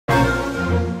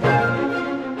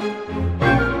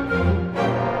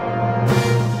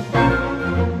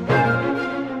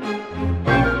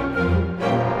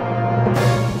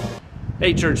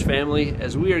Hey church family,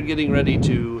 as we are getting ready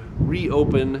to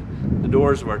reopen the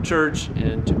doors of our church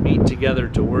and to meet together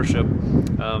to worship,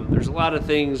 there's a lot of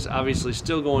things obviously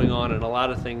still going on and a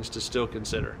lot of things to still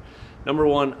consider. Number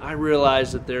one, I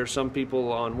realize that there are some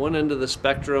people on one end of the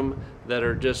spectrum that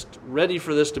are just ready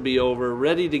for this to be over,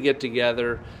 ready to get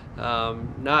together,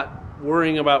 not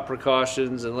worrying about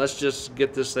precautions, and let's just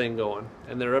get this thing going.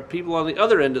 And there are people on the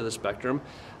other end of the spectrum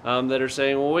that are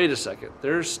saying, well, wait a second,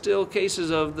 there's still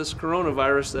cases of this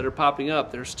coronavirus that are popping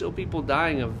up. There's still people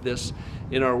dying of this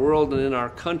in our world and in our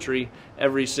country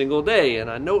every single day, and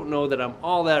I don't know that I'm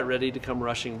all that ready to come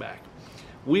rushing back.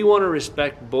 We want to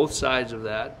respect both sides of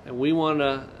that, and we want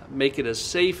to make it as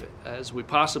safe as we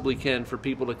possibly can for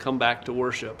people to come back to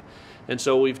worship. And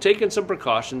so we've taken some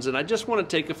precautions, and I just want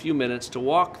to take a few minutes to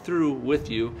walk through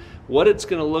with you what it's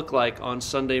going to look like on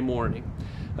Sunday morning.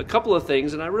 A couple of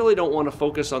things, and I really don't want to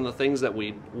focus on the things that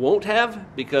we won't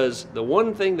have, because the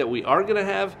one thing that we are going to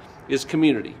have is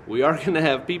community. We are going to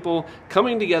have people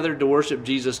coming together to worship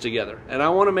Jesus together, and I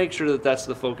want to make sure that that's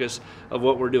the focus of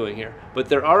what we're doing here. But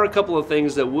there are a couple of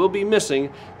things that will be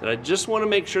missing that I just want to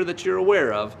make sure that you're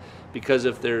aware of, because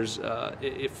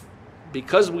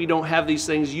because we don't have these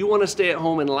things, you want to stay at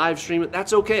home and live stream it,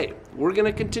 that's okay. We're going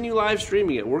to continue live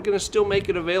streaming it. We're going to still make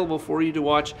it available for you to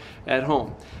watch at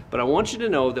home. But I want you to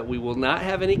know that we will not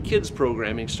have any kids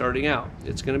programming starting out.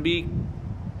 It's going to be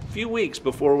a few weeks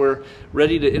before we're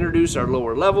ready to introduce our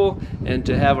lower level and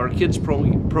to have our kids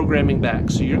programming back.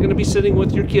 So you're going to be sitting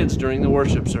with your kids during the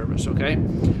worship service, okay?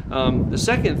 The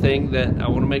second thing that I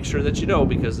want to make sure that you know,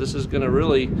 because this is going to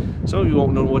really, some of you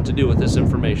won't know what to do with this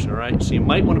information, all right? So you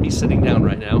might want to be sitting down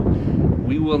right now.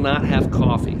 We will not have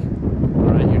coffee.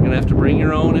 All right, you're going to have to bring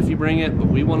your own if you bring it, but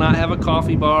we will not have a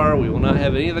coffee bar. We will not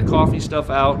have any of the coffee stuff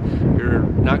out. You're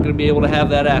not going to be able to have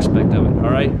that aspect of it,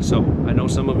 all right? So I know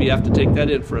some of you have to take that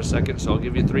in for a second, so I'll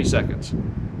give you 3 seconds.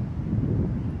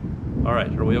 All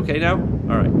right, are we okay now?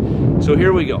 All right, so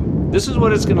here we go. This is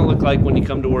what it's going to look like when you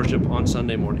come to worship on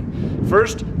Sunday morning.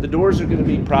 First, the doors are going to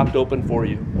be propped open for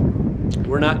you.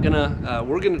 We're going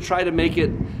to try to make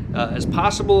it as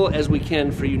possible as we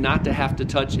can for you not to have to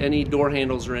touch any door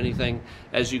handles or anything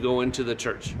as you go into the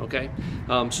church, okay?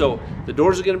 So the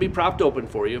doors are going to be propped open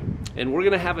for you, and we're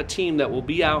going to have a team that will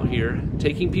be out here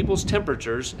taking people's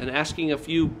temperatures and asking a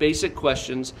few basic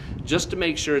questions just to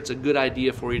make sure it's a good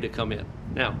idea for you to come in.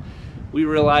 Now, we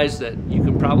realize that you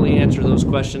can probably answer those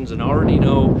questions and already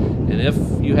know, and if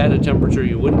you had a temperature,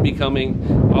 you wouldn't be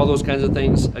coming, all those kinds of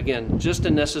things. Again, just a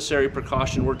necessary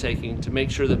precaution we're taking to make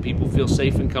sure that people feel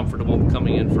safe and comfortable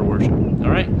coming in for worship. All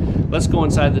right, let's go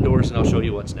inside the doors and I'll show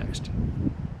you what's next.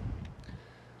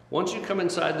 Once you come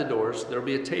inside the doors, there'll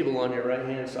be a table on your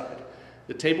right-hand side.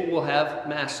 The table will have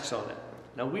masks on it.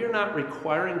 Now, we are not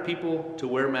requiring people to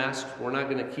wear masks. We're not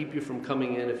going to keep you from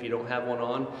coming in if you don't have one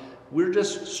on. We're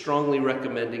just strongly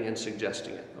recommending and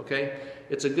suggesting it, okay?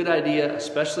 It's a good idea,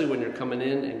 especially when you're coming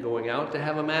in and going out, to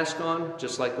have a mask on,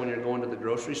 just like when you're going to the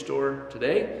grocery store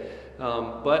today.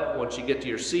 But once you get to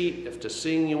your seat, if to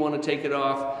sing you want to take it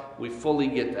off, we fully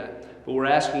get that. But we're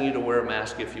asking you to wear a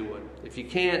mask if you would. If you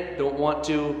can't, don't want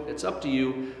to, it's up to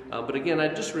you. But again, I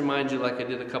just remind you, like I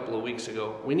did a couple of weeks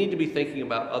ago, we need to be thinking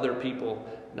about other people,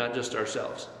 not just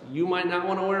ourselves. You might not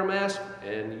want to wear a mask,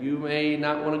 and you may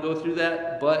not want to go through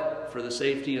that, but for the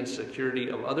safety and security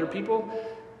of other people,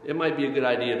 it might be a good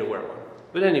idea to wear one.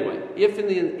 But anyway, if in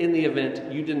the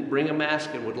event you didn't bring a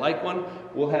mask and would like one,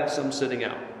 we'll have some sitting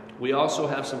out. We also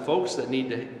have some folks that need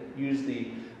to use the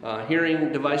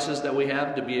hearing devices that we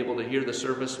have to be able to hear the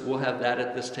service. We'll have that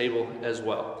at this table as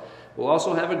well. We'll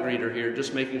also have a greeter here,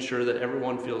 just making sure that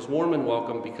everyone feels warm and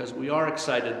welcome, because we are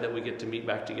excited that we get to meet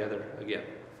back together again.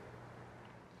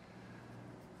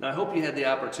 Now, I hope you had the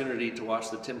opportunity to watch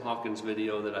the Tim Hawkins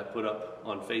video that I put up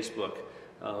on Facebook,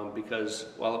 because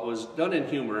while it was done in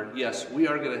humor, yes, we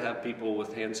are going to have people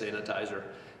with hand sanitizer.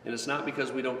 And it's not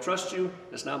because we don't trust you,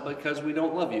 it's not because we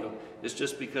don't love you, it's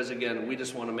just because, again, we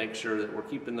just want to make sure that we're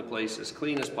keeping the place as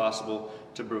clean as possible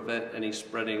to prevent any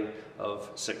spreading of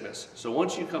sickness. So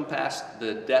once you come past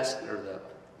the desk or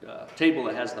the table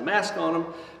that has the mask on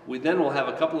them, we then will have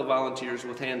a couple of volunteers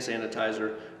with hand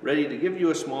sanitizer ready to give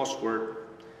you a small squirt,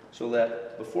 so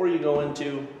that before you go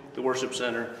into the worship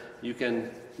center, you can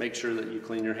make sure that you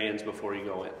clean your hands before you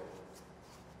go in.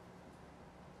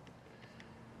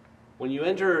 When you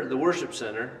enter the worship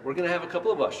center, we're going to have a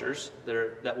couple of ushers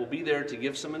that will be there to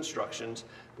give some instructions,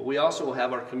 but we also will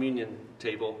have our communion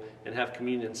table and have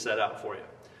communion set out for you.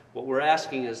 What we're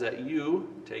asking is that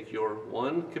you take your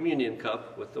one communion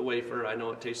cup with the wafer. I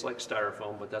know it tastes like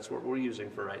styrofoam, but that's what we're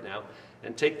using for right now,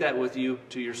 and take that with you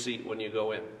to your seat when you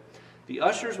go in. The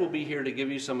ushers will be here to give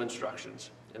you some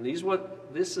instructions. And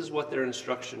this is what their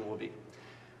instruction will be.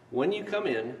 When you come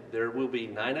in, there will be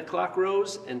 9 o'clock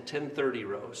rows and 10:30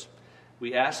 rows.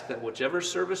 We ask that whichever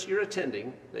service you're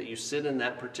attending, that you sit in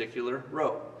that particular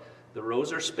row. The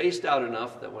rows are spaced out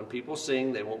enough that when people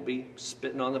sing, they won't be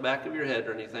spitting on the back of your head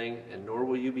or anything, and nor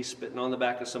will you be spitting on the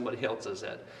back of somebody else's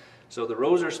head. So the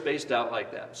rows are spaced out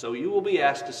like that. So you will be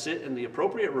asked to sit in the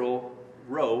appropriate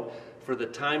row for the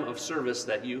time of service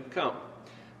that you come.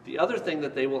 The other thing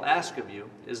that they will ask of you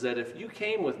is that if you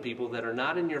came with people that are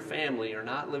not in your family or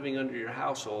not living under your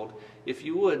household, if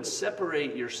you would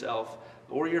separate yourself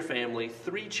or your family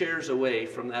 3 chairs away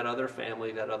from that other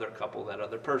family, that other couple, that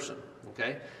other person,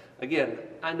 okay? Again,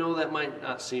 I know that might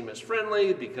not seem as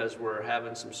friendly because we're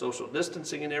having some social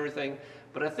distancing and everything,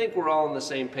 but I think we're all on the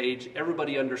same page.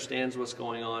 Everybody understands what's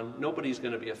going on. Nobody's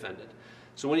going to be offended.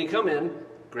 So when you come in,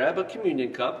 grab a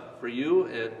communion cup for you,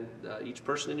 and each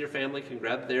person in your family can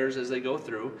grab theirs as they go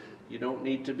through. You don't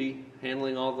need to be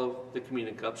handling all the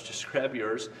communion cups, just grab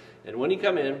yours. And when you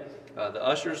come in, the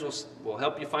ushers will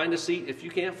help you find a seat if you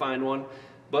can't find one,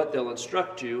 but they'll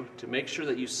instruct you to make sure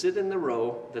that you sit in the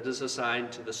row that is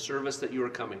assigned to the service that you are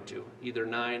coming to, either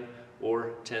 9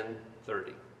 or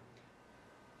 10:30.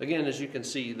 Again, as you can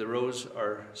see, the rows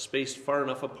are spaced far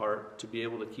enough apart to be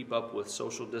able to keep up with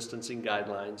social distancing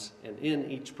guidelines. And in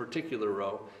each particular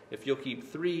row, if you'll keep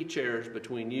 3 chairs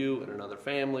between you and another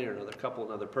family or another couple,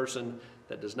 another person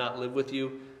that does not live with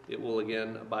you, it will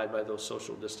again abide by those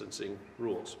social distancing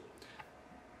rules.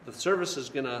 The service is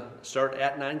going to start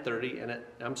at 9:30 and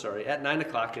at 9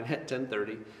 o'clock and at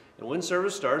 10:30. And when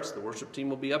service starts, the worship team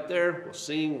will be up there. We'll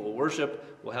sing, we'll worship,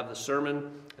 we'll have the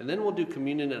sermon, and then we'll do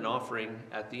communion and offering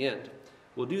at the end.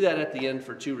 We'll do that at the end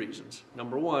for 2 reasons.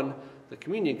 Number one, the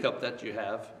communion cup that you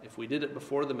have, if we did it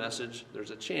before the message,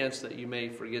 there's a chance that you may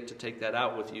forget to take that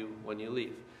out with you when you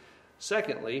leave.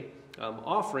 Secondly,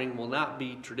 offering will not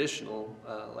be traditional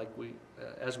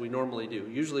as we normally do.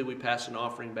 Usually we pass an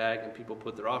offering bag and people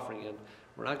put their offering in.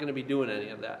 We're not going to be doing any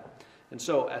of that. And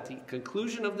so at the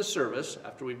conclusion of the service,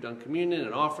 after we've done communion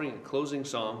and offering and closing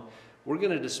song, we're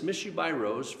going to dismiss you by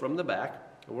rows from the back,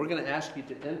 and we're going to ask you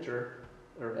to enter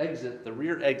or exit the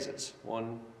rear exits,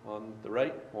 one on the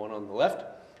right, one on the left.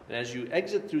 And as you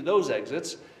exit through those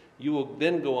exits, you will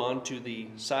then go on to the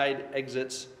side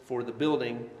exits for the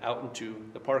building out into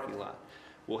the parking lot.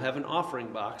 We'll have an offering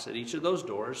box at each of those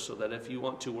doors so that if you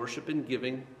want to worship in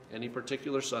giving any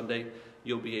particular Sunday,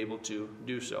 you'll be able to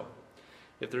do so.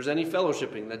 If there's any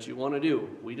fellowshipping that you want to do,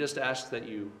 we just ask that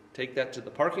you take that to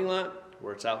the parking lot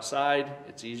where it's outside.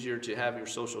 It's easier to have your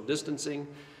social distancing,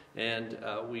 and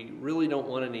we really don't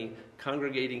want any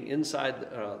congregating inside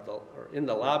or in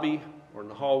the lobby or in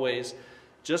the hallways,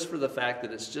 just for the fact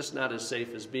that it's just not as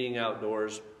safe as being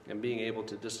outdoors and being able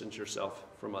to distance yourself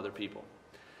from other people.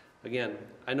 Again,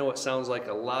 I know it sounds like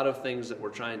a lot of things that we're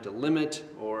trying to limit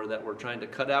or that we're trying to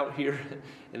cut out here,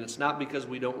 and it's not because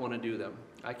we don't want to do them.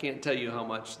 I can't tell you how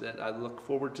much that I look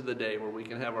forward to the day where we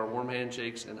can have our warm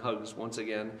handshakes and hugs once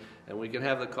again, and we can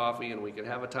have the coffee and we can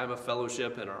have a time of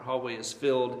fellowship, and our hallway is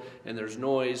filled and there's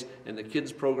noise and the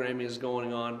kids programming is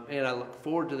going on, and I look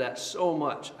forward to that so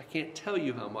much. I can't tell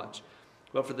you how much.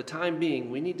 But for the time being,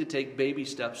 we need to take baby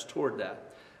steps toward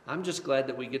that. I'm just glad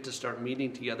that we get to start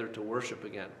meeting together to worship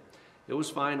again. It was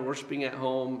fine worshiping at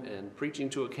home and preaching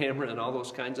to a camera and all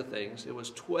those kinds of things. It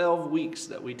was 12 weeks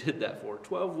that we did that for,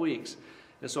 12 weeks.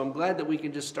 And so I'm glad that we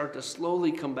can just start to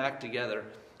slowly come back together.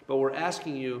 But we're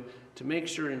asking you to make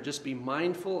sure and just be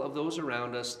mindful of those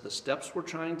around us, the steps we're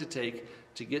trying to take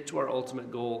to get to our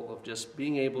ultimate goal of just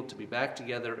being able to be back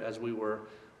together as we were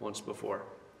once before.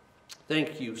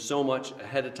 Thank you so much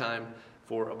ahead of time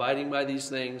for abiding by these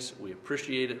things. We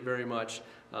appreciate it very much.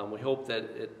 We hope that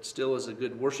it still is a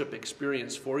good worship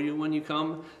experience for you when you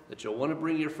come, that you'll want to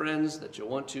bring your friends, that you'll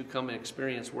want to come and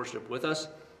experience worship with us.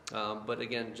 But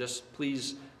again, just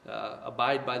please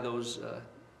abide by those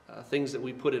things that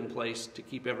we put in place to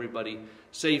keep everybody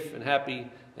safe and happy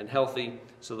and healthy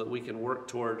so that we can work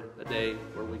toward a day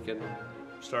where we can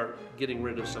start getting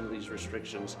rid of some of these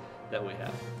restrictions that we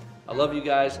have. I love you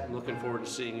guys. I'm looking forward to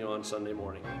seeing you on Sunday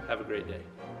morning. Have a great day.